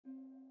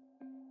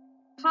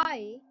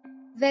Hi,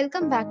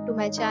 welcome back to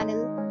my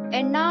channel,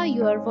 and now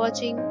you are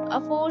watching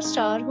a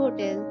 4-star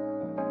hotel.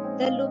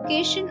 The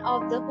location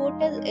of the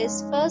hotel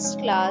is first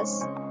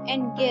class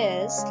and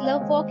guests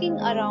love walking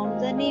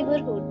around the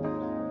neighborhood.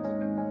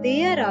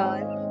 There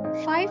are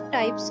 5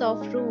 types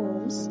of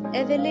rooms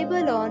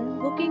available on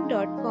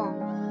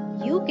booking.com.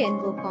 You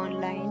can book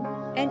online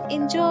and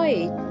enjoy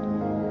it.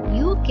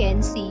 You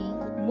can see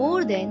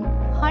more than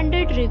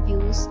 100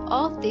 reviews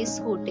of this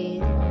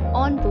hotel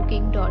on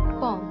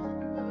booking.com.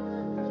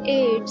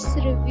 Its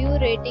review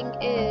rating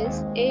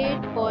is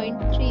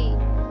 8.3,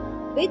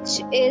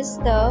 which is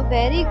the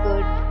very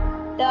good.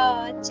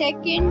 The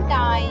check-in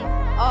time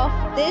of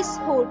this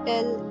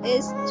hotel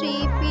is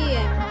 3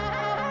 p.m.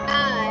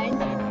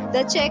 and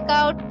the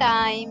checkout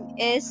time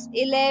is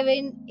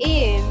 11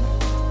 a.m.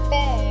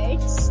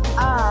 Pets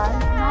are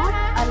not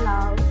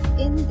allowed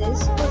in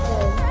this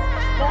hotel.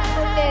 The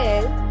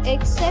hotel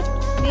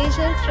accepts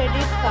major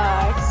credit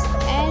cards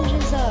and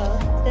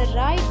reserves the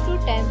right to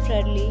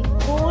temporarily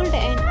hold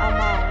an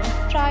amount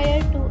prior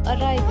to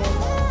arrival.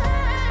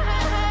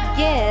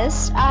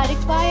 Guests are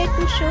required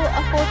to show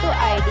a photo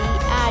ID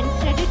and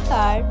credit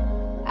card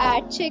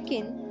at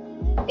check-in.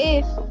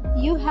 If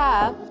you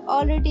have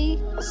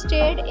already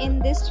stayed in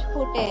this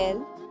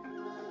hotel,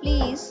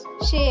 please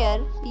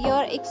share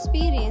your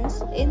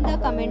experience in the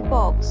comment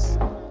box.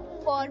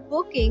 For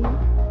booking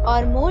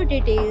or more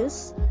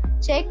details,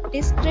 check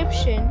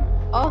description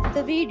of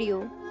the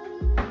video.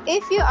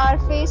 If you are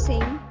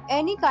facing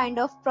any kind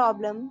of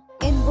problem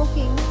in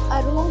booking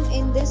a room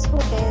in this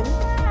hotel,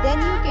 then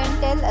you can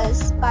tell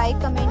us by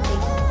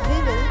commenting.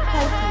 We will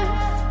help you.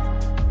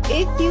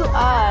 If you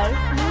are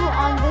new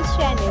on this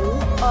channel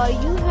or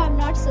you have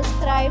not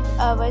subscribed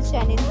our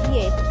channel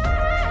yet,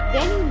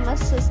 then you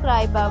must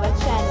subscribe our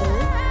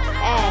channel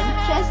and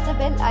press the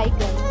bell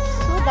icon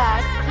so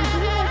that you do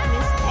not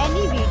miss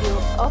any video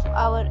of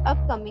our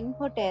upcoming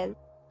hotel.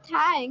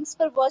 Thanks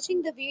for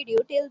watching the video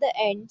till the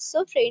end.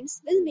 So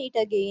friends, we'll meet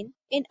again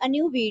in a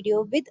new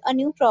video with a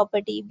new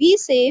property. Be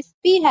safe,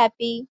 be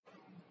happy.